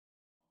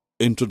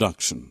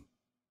Introduction.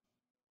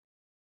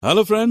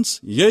 Hello friends,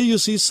 here you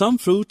see some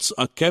fruits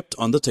are kept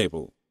on the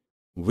table.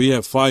 We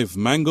have 5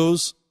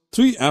 mangoes,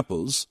 3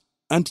 apples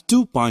and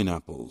 2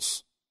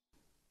 pineapples.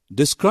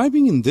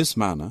 Describing in this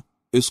manner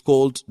is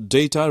called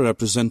data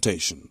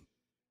representation.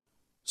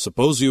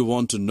 Suppose you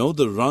want to know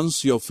the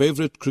runs your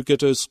favorite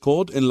cricketer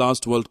scored in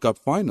last World Cup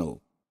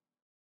final.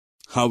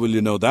 How will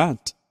you know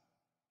that?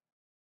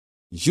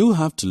 You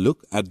have to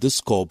look at the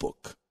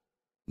scorebook.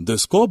 The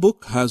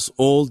scorebook has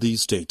all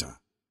these data.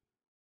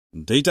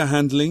 Data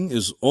handling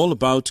is all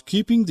about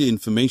keeping the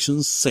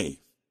information safe.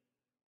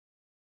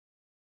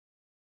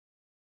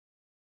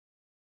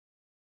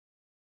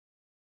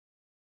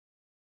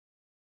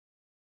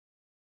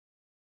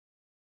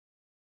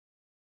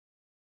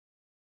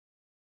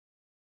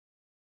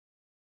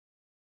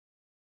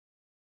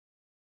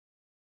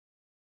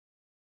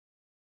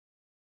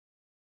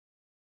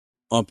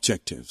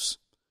 Objectives.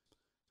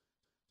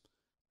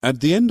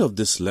 At the end of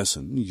this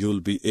lesson, you will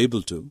be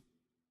able to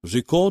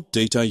record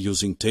data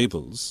using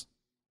tables,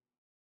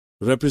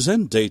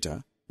 represent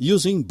data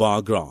using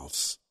bar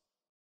graphs.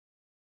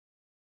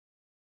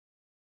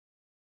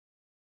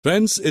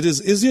 Friends, it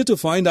is easier to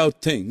find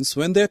out things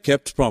when they are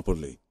kept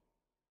properly.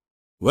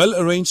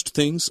 Well-arranged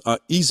things are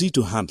easy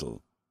to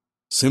handle.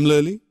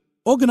 Similarly,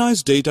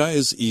 organized data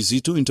is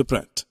easy to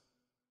interpret.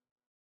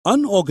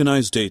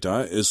 Unorganized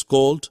data is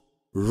called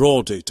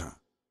raw data.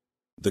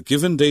 The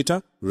given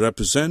data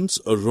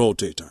represents a raw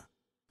data.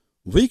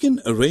 We can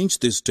arrange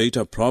this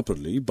data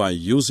properly by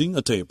using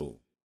a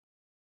table.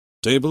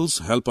 Tables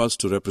help us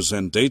to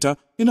represent data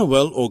in a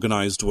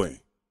well-organized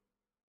way.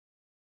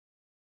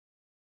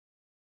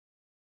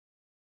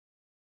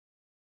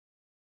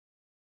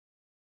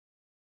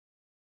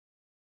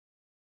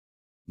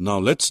 Now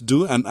let's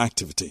do an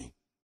activity.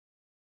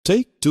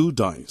 Take 2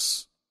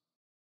 dice.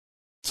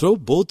 Throw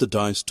both the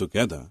dice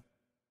together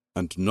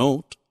and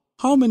note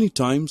how many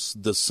times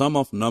the sum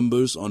of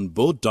numbers on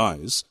both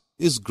dice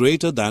is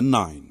greater than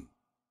 9.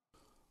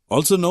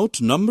 Also note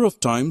number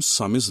of times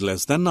sum is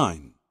less than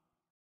 9.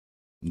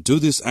 Do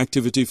this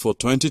activity for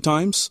 20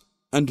 times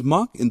and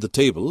mark in the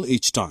table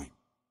each time.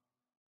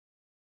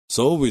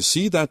 So we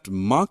see that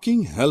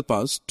marking helps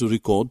us to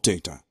record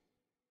data.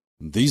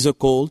 These are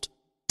called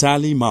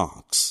tally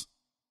marks.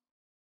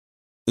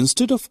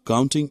 Instead of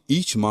counting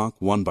each mark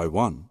one by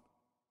one,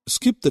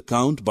 skip the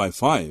count by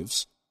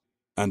 5s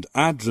and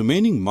add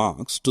remaining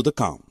marks to the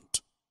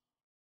count.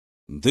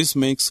 This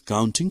makes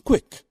counting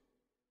quick.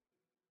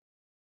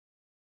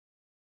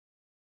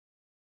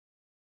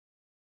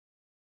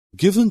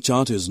 Given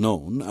chart is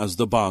known as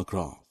the bar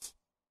graph.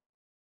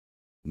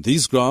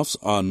 These graphs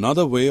are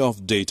another way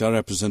of data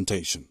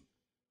representation.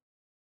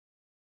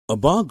 A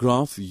bar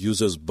graph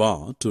uses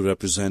bar to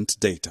represent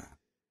data.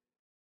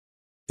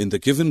 In the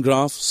given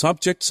graph,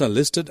 subjects are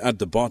listed at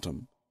the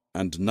bottom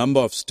and number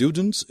of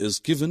students is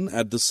given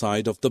at the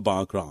side of the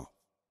bar graph.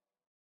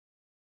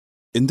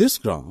 In this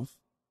graph,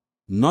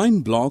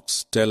 9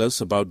 blocks tell us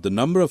about the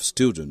number of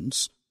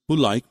students who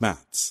like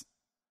maths.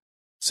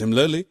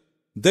 Similarly,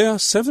 there are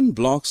 7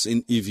 blocks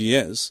in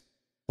EVS,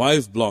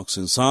 5 blocks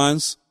in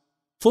science,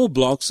 4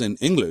 blocks in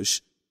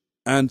English,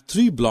 and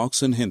 3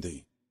 blocks in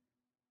Hindi.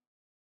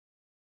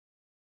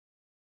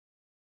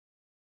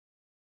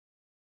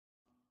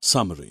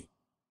 Summary.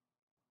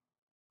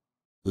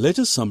 Let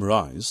us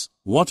summarize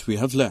what we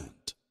have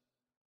learned.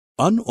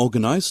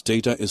 Unorganized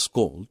data is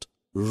called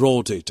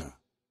raw data.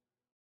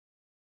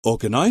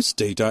 Organized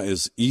data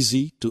is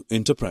easy to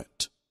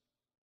interpret.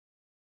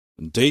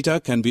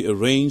 Data can be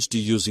arranged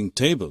using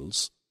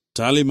tables,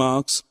 tally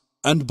marks,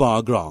 and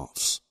bar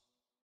graphs.